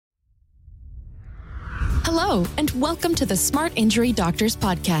Hello, and welcome to the Smart Injury Doctors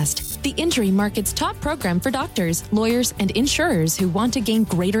Podcast, the injury market's top program for doctors, lawyers, and insurers who want to gain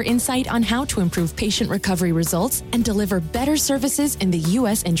greater insight on how to improve patient recovery results and deliver better services in the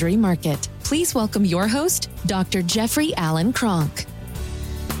U.S. injury market. Please welcome your host, Dr. Jeffrey Allen Kronk.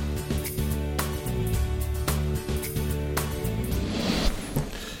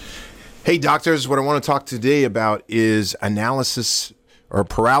 Hey, doctors, what I want to talk today about is analysis or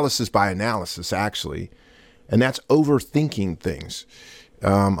paralysis by analysis, actually, and that's overthinking things.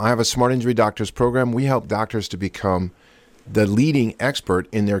 I have a Smart Injury Doctors program. We help doctors to become the leading expert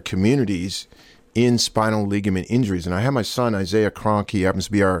in their communities in spinal ligament injuries. And I have my son, Isaiah Kronk. He happens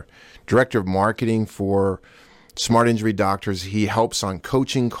to be our director of marketing for Smart Injury Doctors. He helps on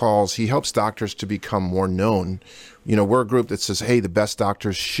coaching calls. He helps doctors to become more known. You know, we're a group that says, hey, the best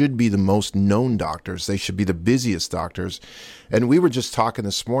doctors should be the most known doctors. They should be the busiest doctors. And we were just talking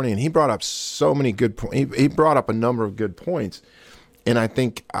this morning, and he brought up so many good points. He brought up a number of good points. And I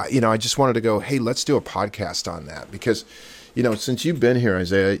think, I just wanted to go, hey, let's do a podcast on that. Because, since you've been here,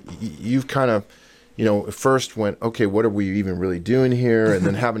 Isaiah, you've kind of, first went, okay, what are we even really doing here? And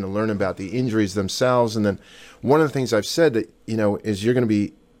then having to learn about the injuries themselves. And then one of the things I've said that, is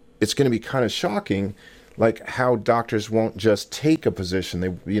it's going to be kind of shocking, like how doctors won't just take a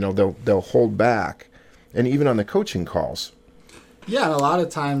position. They'll hold back. And even on the coaching calls. Yeah, and a lot of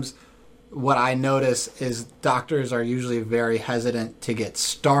times what I notice is doctors are usually very hesitant to get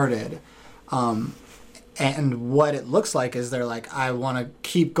started. And what it looks like is they're like, I want to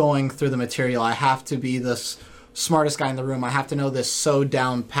keep going through the material. I have to be the smartest guy in the room. I have to know this so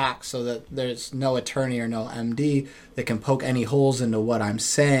down packed so that there's no attorney or no MD that can poke any holes into what I'm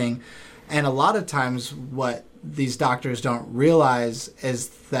saying. And a lot of times what these doctors don't realize is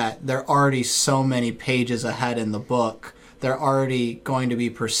that they're already so many pages ahead in the book. They're already going to be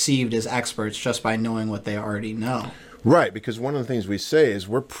perceived as experts just by knowing what they already know. Right, because one of the things we say is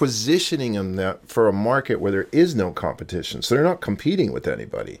we're positioning them for a market where there is no competition. So they're not competing with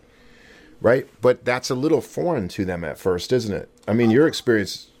anybody, right? But that's a little foreign to them at first, isn't it? I mean, your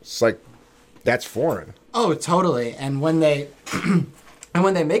experience, it's like that's foreign. Oh, totally. And when they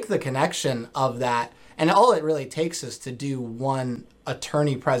make the connection of that, and all it really takes is to do one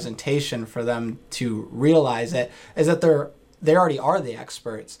attorney presentation for them to realize it, is that they already are the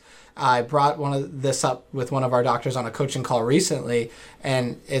experts. I brought this up with one of our doctors on a coaching call recently,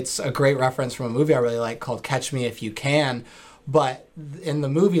 and it's a great reference from a movie I really like called Catch Me If You Can. But in the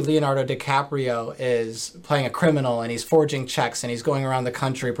movie, Leonardo DiCaprio is playing a criminal, and he's forging checks, and he's going around the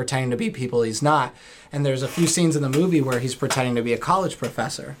country pretending to be people he's not. And there's a few scenes in the movie where he's pretending to be a college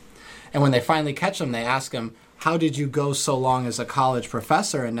professor. And when they finally catch him, they ask him, how did you go so long as a college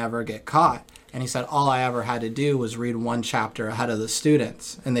professor and never get caught? And he said, all I ever had to do was read one chapter ahead of the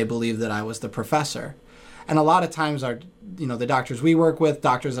students, and they believed that I was the professor. And a lot of times the doctors we work with,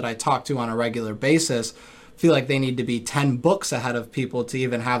 doctors that I talk to on a regular basis, feel like they need to be 10 books ahead of people to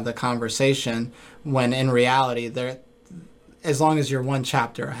even have the conversation, when in reality, as long as you're one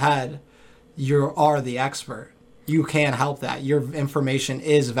chapter ahead, you are the expert. You can help that. Your information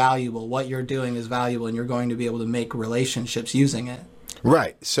is valuable. What you're doing is valuable, and you're going to be able to make relationships using it.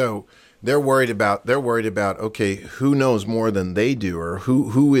 Right. So they're worried about, okay, who knows more than they do, or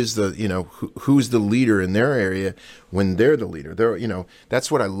who is the, who's the leader in their area when they're the leader.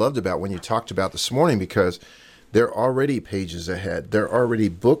 That's what I loved about when you talked about this morning, because they're already pages ahead. They're already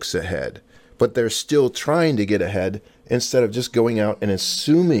books ahead, but they're still trying to get ahead instead of just going out and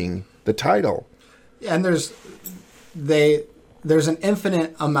assuming the title. And there's an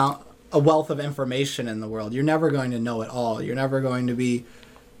infinite amount, a wealth of information in the world. You're never going to know it all. You're never going to be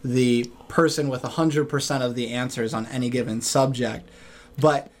the person with 100% of the answers on any given subject.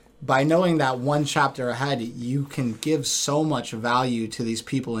 But by knowing that one chapter ahead, you can give so much value to these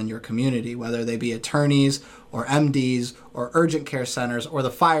people in your community, whether they be attorneys or MDs or urgent care centers or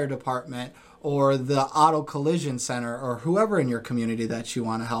the fire department or the auto collision center or whoever in your community that you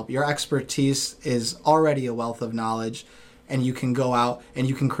want to help. Your expertise is already a wealth of knowledge, and you can go out and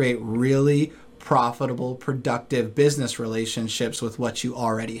you can create really profitable, productive business relationships with what you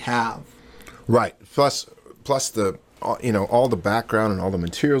already have. Right. Plus the, all the background and all the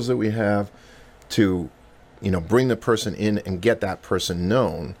materials that we have to, bring the person in and get that person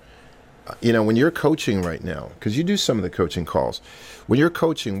known. When you're coaching right now, because you do some of the coaching calls, when you're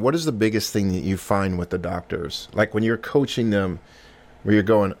coaching, what is the biggest thing that you find with the doctors? Like when you're coaching them, where you're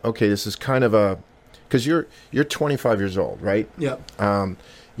going, okay, this is kind of because you're 25 years old, right? Yep.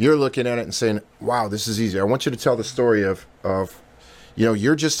 You're looking at it and saying, wow, this is easy. I want you to tell the story of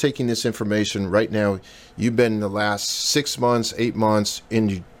you're just taking this information right now. You've been the last 6 months, 8 months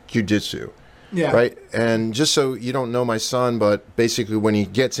in jiu-jitsu. Yeah. Right. And just so you don't know my son, but basically when he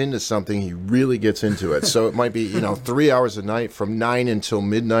gets into something, he really gets into it. So it might be, 3 hours a night from 9 until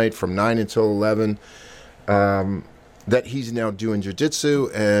midnight, from 9 until 11, that he's now doing jiu-jitsu,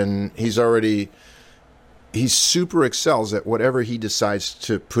 and he super excels at whatever he decides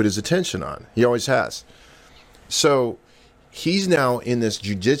to put his attention on. He always has. So he's now in this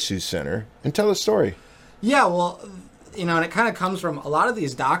jiu-jitsu center. And tell the story. Yeah, well, and it kind of comes from a lot of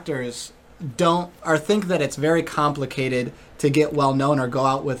these doctors think that it's very complicated to get well known or go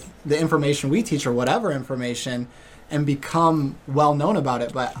out with the information we teach or whatever information and become well known about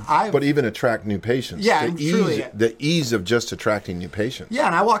it. But even attract new patients. Yeah, the ease of just attracting new patients. Yeah,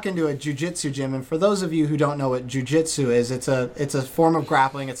 and I walk into a jiu-jitsu gym, and for those of you who don't know what jiu-jitsu is, it's a form of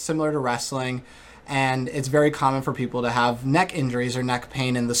grappling. It's similar to wrestling, and it's very common for people to have neck injuries or neck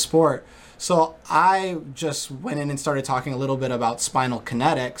pain in the sport. So I just went in and started talking a little bit about spinal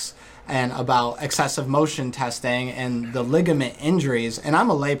kinetics and about excessive motion testing and the ligament injuries. And I'm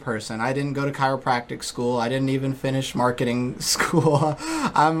a layperson. I didn't go to chiropractic school. I didn't even finish marketing school.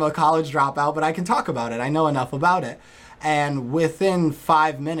 I'm a college dropout, but I can talk about it. I know enough about it. And within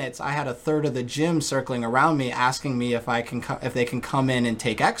 5 minutes, I had a third of the gym circling around me asking me if they can come in and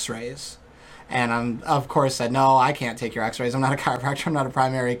take x-rays. And I, of course, said, no, I can't take your x-rays. I'm not a chiropractor. I'm not a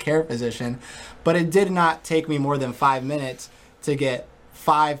primary care physician. But it did not take me more than 5 minutes to get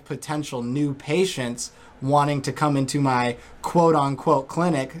 5 potential new patients wanting to come into my quote-unquote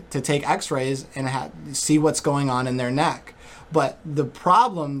clinic to take x-rays and see what's going on in their neck. But the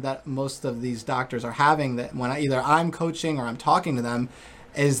problem that most of these doctors are having, that when either I'm coaching or I'm talking to them,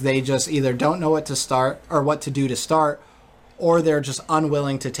 is they just either don't know what to start or what to do to start, or they're just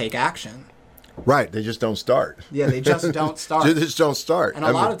unwilling to take action. Right, they just don't start. Yeah, they just don't start. They just don't start. And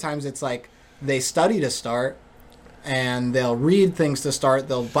a lot of times it's like they study to start, and they'll read things to start.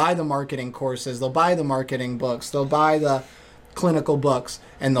 They'll buy the marketing courses. They'll buy the marketing books. They'll buy the clinical books,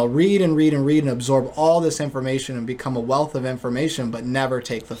 and they'll read and read and read and absorb all this information and become a wealth of information, but never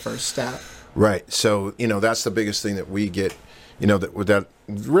take the first step. Right. So, that's the biggest thing that we get, that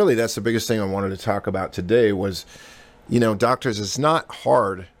really that's the biggest thing I wanted to talk about today was, doctors, it's not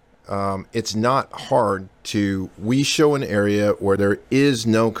hard. It's not hard we show an area where there is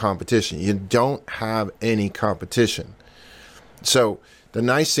no competition. You don't have any competition. So the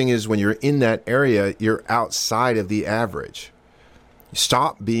nice thing is when you're in that area, you're outside of the average.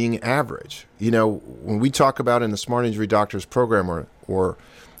 Stop being average. When we talk about in the Smart Injury Doctors program or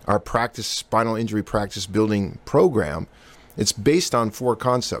our spinal injury practice building program, it's based on 4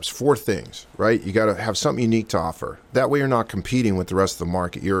 concepts, 4 things, right? You got to have something unique to offer. That way you're not competing with the rest of the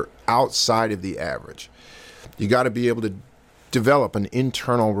market. You're outside of the average. You got to be able to develop an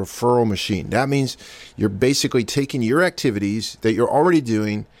internal referral machine. That means you're basically taking your activities that you're already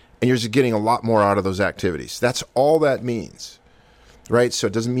doing and you're just getting a lot more out of those activities. That's all that means, right? So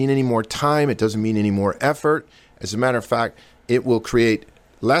it doesn't mean any more time. It doesn't mean any more effort. As a matter of fact, it will create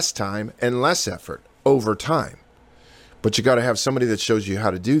less time and less effort over time. But you got to have somebody that shows you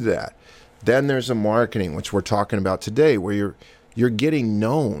how to do that. Then there's a marketing, which we're talking about today, where you're getting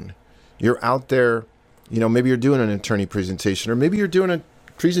known. You're out there, maybe you're doing an attorney presentation, or maybe you're doing a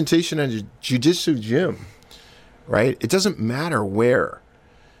presentation at a jiu-jitsu gym, right? It doesn't matter where,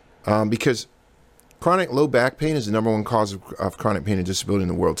 because chronic low back pain is the number 1 cause of chronic pain and disability in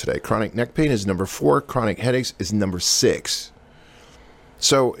the world today. Chronic neck pain is number 4. Chronic headaches is number 6.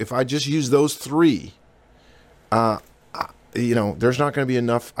 So if I just use those 3, there's not going to be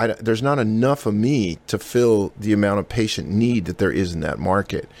enough. There's not enough of me to fill the amount of patient need that there is in that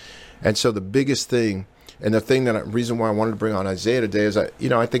market. And so the biggest thing, and the reason why I wanted to bring on Isaiah today is,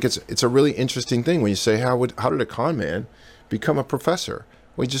 I think it's a really interesting thing when you say, how did a con man become a professor?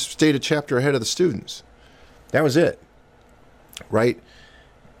 Well, he just stayed a chapter ahead of the students. That was it, right?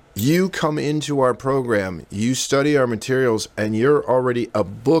 You come into our program, you study our materials, and you're already a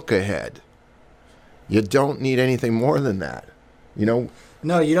book ahead. You don't need anything more than that,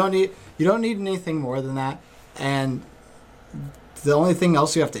 No, you don't need anything more than that. And the only thing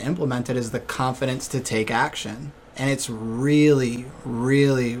else you have to implement it is the confidence to take action. And it's really,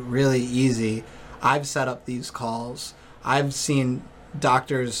 really, really easy. I've set up these calls. I've seen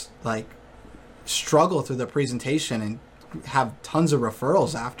doctors struggle through the presentation and have tons of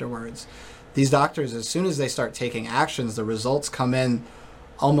referrals afterwards. These doctors, as soon as they start taking actions, the results come in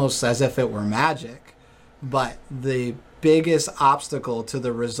almost as if it were magic. But the biggest obstacle to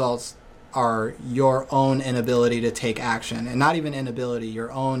the results are your own inability to take action. And not even inability,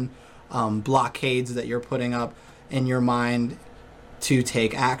 your own blockades that you're putting up in your mind to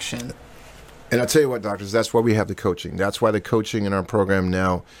take action. And I'll tell you what, doctors, that's why we have the coaching. That's why the coaching in our program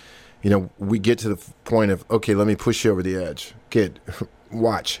now we get to the point of, okay, let me push you over the edge. Kid,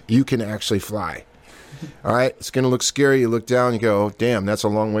 watch. You can actually fly. All right? It's going to look scary. You look down, you go, oh, damn, that's a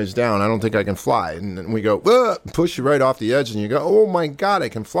long ways down. I don't think I can fly. And then we go, push you right off the edge, and you go, oh, my God, I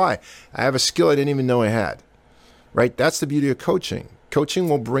can fly. I have a skill I didn't even know I had. Right? That's the beauty of coaching. Coaching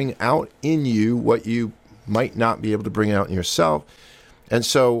will bring out in you what you might not be able to bring out in yourself. And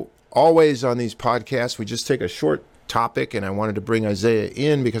so always on these podcasts, we just take a short topic, and I wanted to bring Isaiah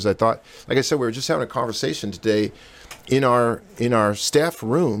in because I thought, like I said, we were just having a conversation today in our staff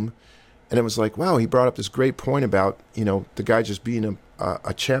room, and it was like, wow, he brought up this great point about, the guy just being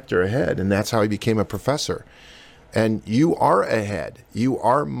a chapter ahead, and that's how he became a professor. And you are ahead. You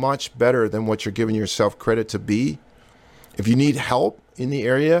are much better than what you're giving yourself credit to be. If you need help in the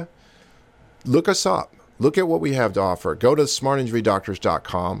area, look us up. Look at what we have to offer. Go to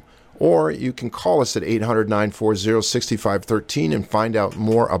smartinjurydoctors.com, or you can call us at 800-940-6513 and find out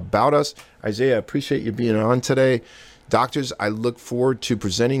more about us. Isaiah, I appreciate you being on today. Doctors, I look forward to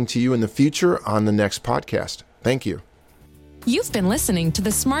presenting to you in the future on the next podcast. Thank you. You've been listening to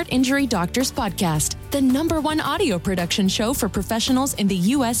the Smart Injury Doctors Podcast, the #1 audio production show for professionals in the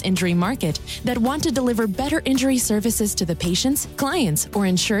U.S. injury market that want to deliver better injury services to the patients, clients, or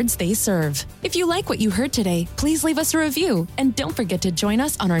insureds they serve. If you like what you heard today, please leave us a review and don't forget to join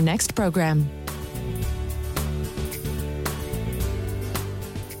us on our next program.